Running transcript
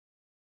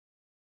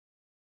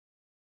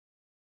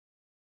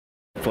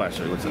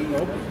Flasher, what's up?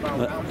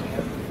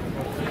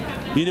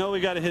 You know we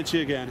got to hit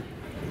you again.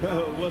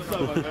 What's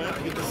up, my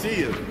man? Good to see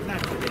you.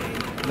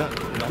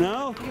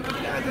 No?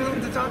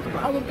 To talk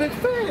about. I'm a big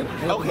fan.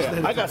 Okay,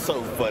 I got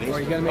something funny.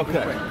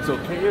 Okay, so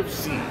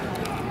KFC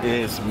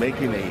is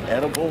making an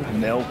edible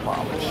nail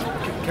polish.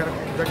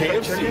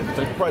 KFC,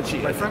 the fried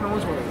chicken. My friend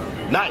owns one of them.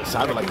 Nice,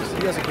 I would like to see.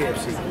 He has a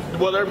KFC.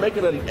 Well, they're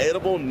making an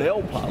edible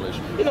nail polish.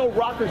 You know,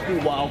 rockers do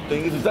wild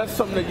things. Is that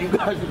something that you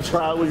guys would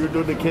try when you're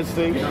doing the kids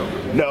thing?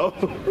 No.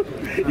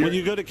 When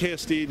you go to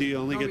KSD, do you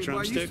only get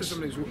drumsticks?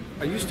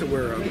 I used to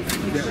wear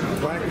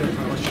black nail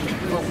polish.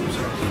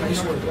 I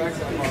used to wear black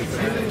nail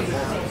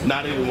polish.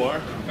 Not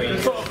anymore.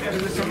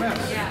 It's a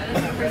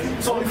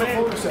mess. So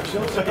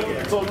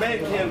a man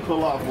can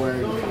pull off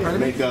wearing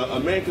makeup. A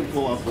man can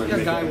pull off wearing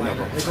makeup. Dye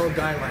liner. They call it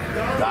dye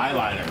liner. Dye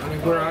liner. I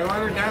mean, wear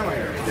eyeliner, dye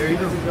liner. There you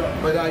go.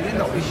 But I didn't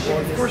know. Well,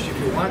 of course, if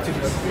you want to,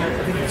 but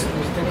I think it's a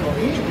thing called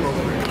age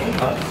appropriate.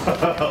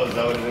 Oh, is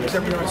that what it is?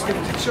 Except we don't stick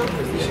to show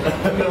business.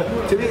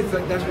 To me, it's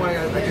like that's why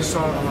I just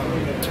saw.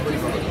 What do you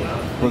call it?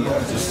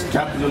 Just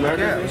Captain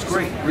America? Yeah, it's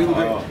great, really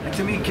great. And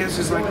to me, Kiss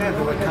is like that.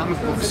 They're like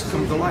comic books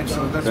come to life.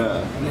 So that's you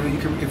know, you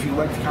can if you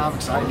like the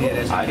comics, I did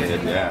as a kid. I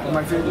did, yeah.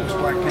 My favorite was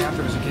Black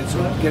Panther as a kid.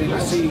 So getting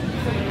to see,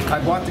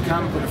 I bought the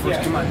comic when it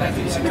first came out in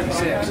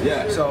 1966.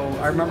 Yeah. So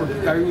I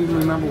even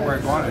remember where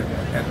I bought it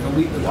at the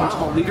what's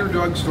called Leader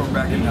Drug Store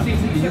back in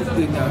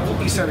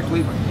east side of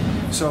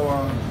Cleveland. So.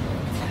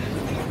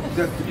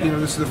 You know,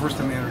 this is the first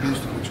time they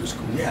introduced him, which was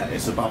cool. Yeah,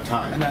 it's about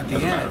time. And at the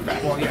end,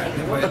 well, yeah,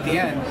 but at the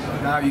end,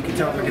 now you can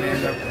tell they're going to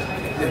end up.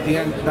 At the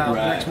end, now the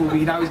next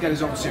movie, now he's got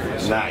his own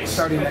series. Nice.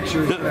 Starting next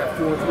year, he's going to have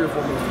 3 or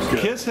 4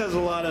 movies. Kiss has a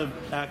lot of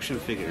action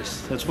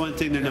figures. That's one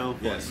thing to know.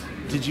 Yes.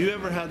 Did you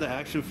ever have the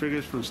action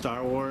figures from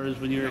Star Wars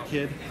when you were a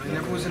kid? I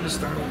never was into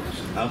Star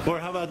Wars. Or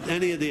how about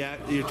any of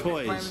your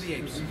toys? Planet of the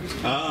Apes.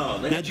 Oh,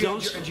 Now,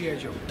 G.I.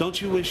 Joe. don't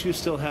you wish you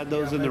still had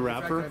those in the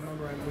wrapper? In fact, I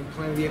remember when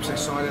Planet of the Apes, I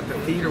saw it at the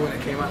theater when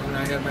it came out, and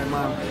I had my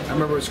mom. I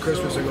remember it was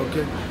Christmas. I go,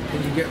 kid,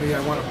 can you get me? I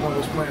want one of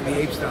those Planet of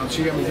the Apes down.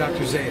 She got me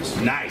Dr. Zayas.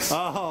 nice.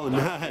 Oh,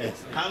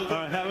 nice. All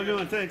right, have a good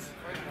one. Thanks.